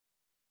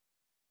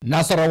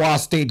Nasarawa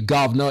State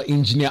Governor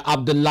Engineer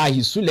Abdullahi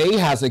Sule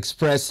has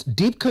expressed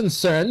deep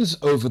concerns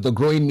over the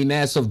growing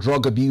menace of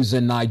drug abuse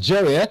in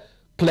Nigeria,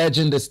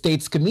 pledging the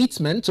state's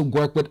commitment to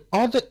work with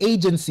other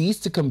agencies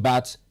to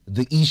combat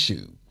the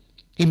issue.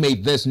 He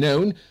made this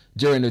known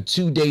during a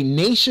two-day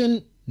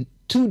national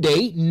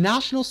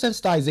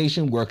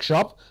sensitization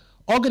workshop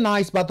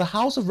organized by the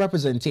House of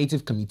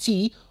Representatives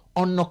Committee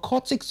on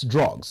Narcotic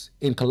Drugs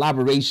in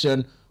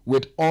collaboration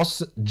with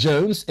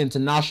OSJONES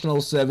International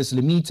Services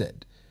Ltd.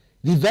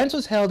 The event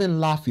was held in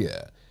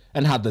Lafayette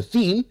and had the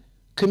theme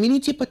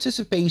Community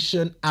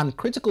Participation and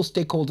Critical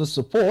Stakeholder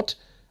Support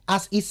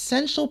as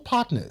Essential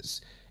Partners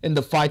in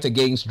the Fight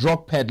Against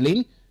Drug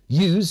Peddling,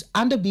 Use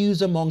and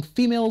Abuse Among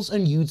Females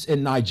and Youths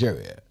in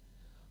Nigeria.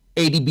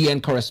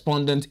 ADBN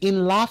correspondent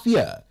in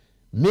Lafayette,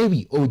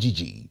 Mary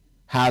OJIJI,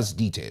 has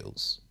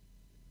details.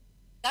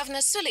 Governor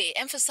Sule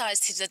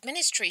emphasized his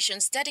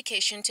administration's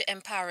dedication to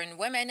empowering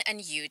women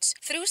and youths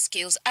through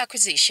skills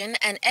acquisition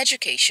and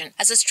education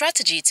as a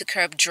strategy to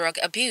curb drug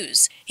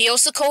abuse. He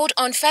also called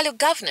on fellow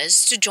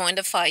governors to join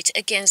the fight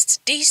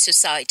against this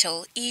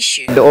societal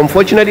issue. The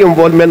unfortunate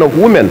involvement of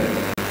women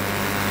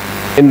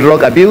in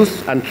drug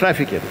abuse and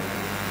trafficking,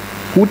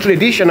 who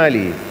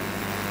traditionally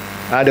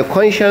are the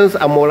conscience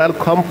and moral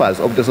compass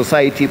of the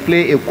society,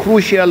 play a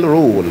crucial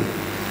role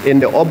in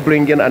the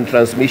upbringing and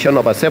transmission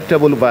of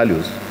acceptable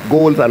values,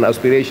 goals and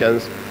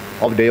aspirations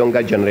of the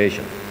younger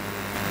generation.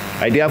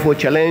 I therefore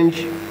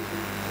challenge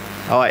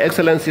our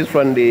excellencies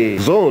from the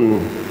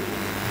zone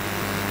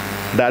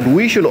that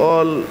we should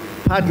all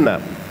partner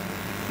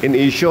in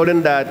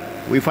ensuring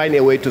that we find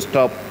a way to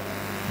stop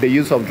the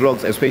use of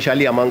drugs,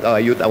 especially among our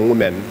youth and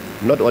women,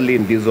 not only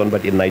in this zone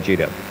but in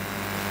Nigeria.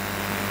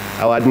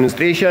 Our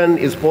administration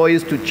is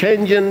poised to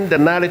changing the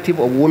narrative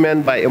of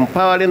women by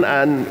empowering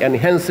and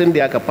enhancing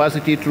their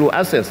capacity through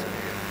access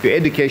to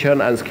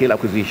education and skill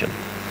acquisition.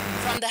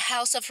 From the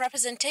House of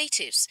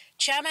Representatives,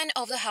 Chairman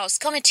of the House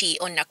Committee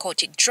on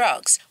Narcotic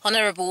Drugs,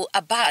 Honorable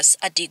Abbas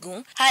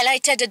Adigun,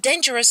 highlighted the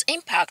dangerous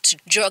impact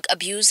drug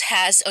abuse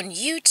has on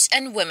youths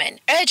and women,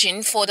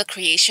 urging for the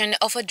creation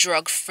of a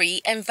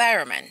drug-free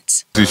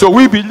environment. So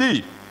we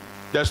believe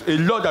there's a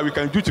lot that we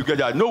can do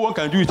together. No one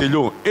can do it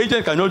alone.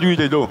 Agents cannot do it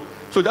alone.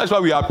 So that's why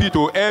we appeal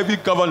to every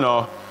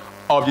governor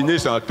of the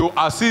nation to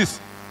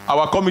assist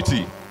our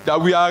committee, that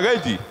we are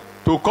ready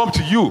to come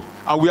to you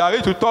and we are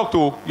ready to talk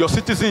to your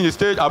citizens in the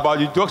state about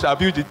the drugs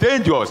abuse, the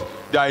dangers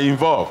that are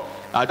involved.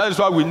 And that is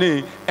why we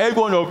need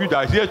every one of you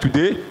that are here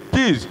today,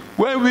 please,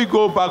 when we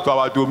go back to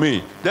our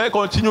domain, let's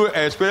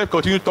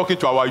continue talking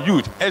to our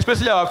youth,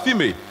 especially our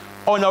female,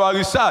 on our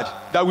research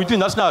that we do in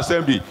National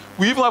Assembly.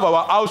 We even have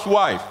our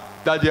housewives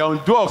that they are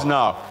on drugs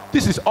now.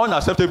 This is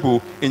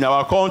unacceptable in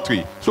our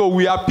country. So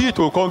we appeal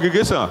to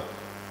congregation,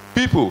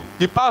 people,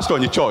 the pastor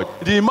in the church,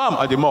 the imam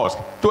at the mosque,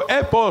 to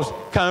help us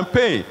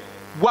campaign,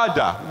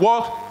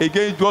 work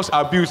against drugs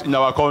abuse in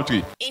our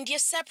country. In their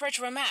separate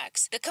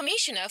remarks, the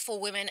Commissioner for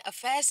Women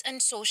Affairs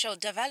and Social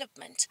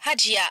Development,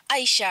 Hajia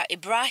Aisha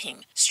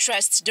Ibrahim,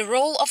 stressed the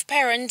role of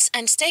parents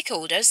and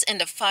stakeholders in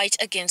the fight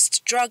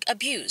against drug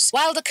abuse,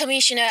 while the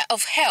Commissioner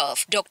of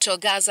Health, Dr.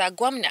 Gaza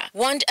Gwamna,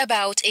 warned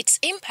about its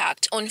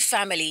impact on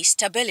family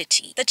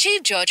stability. The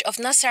Chief Judge of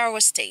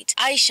Nasarawa State,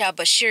 Aisha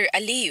Bashir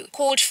Aliyu,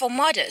 called for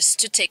mothers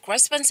to take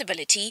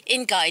responsibility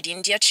in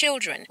guiding their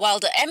children, while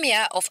the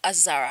Emir of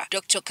Azara,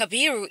 Dr.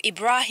 Kabir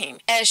Ibrahim,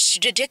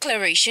 urged the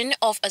declaration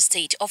of a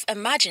state of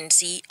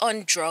emergency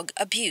on drug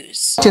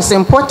abuse. It is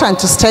important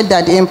to state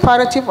that the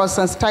imperative of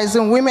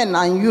sensitizing women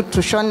and youth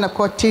to shun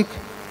narcotics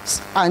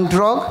and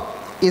drug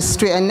is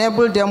to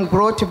enable them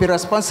grow to be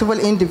responsible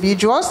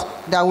individuals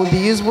that will be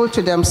useful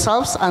to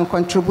themselves and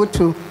contribute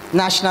to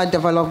national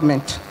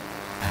development.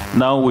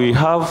 Now we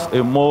have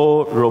a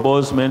more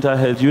robust mental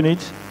health unit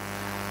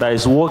that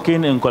is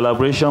working in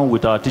collaboration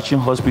with our teaching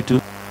hospital,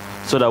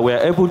 so that we are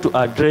able to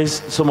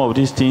address some of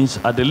these things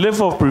at the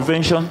level of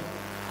prevention,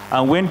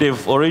 and when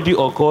they've already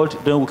occurred,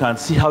 then we can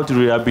see how to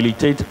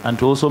rehabilitate and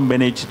to also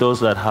manage those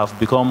that have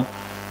become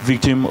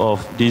victims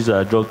of this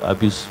drug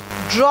abuse.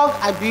 Drug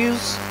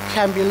abuse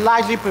can be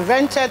largely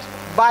prevented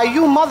by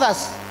you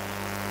mothers.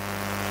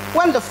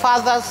 When the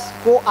fathers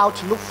go out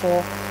to look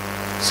for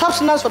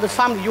sustenance for the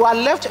family, you are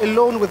left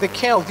alone with the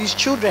care of these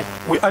children.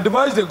 We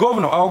advise the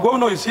governor, our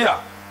governor is here,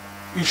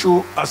 we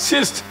should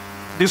assist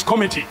this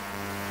committee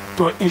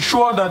to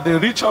ensure that they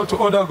reach out to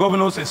other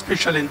governors,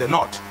 especially in the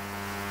north.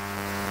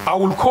 I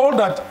will call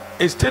that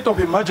a state of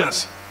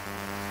emergency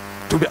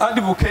to be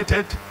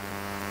advocated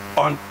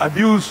on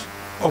abuse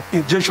of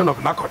ingestion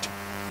of narcotics.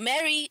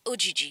 Mary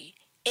OJIJI,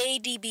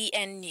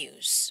 ADBN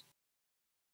News.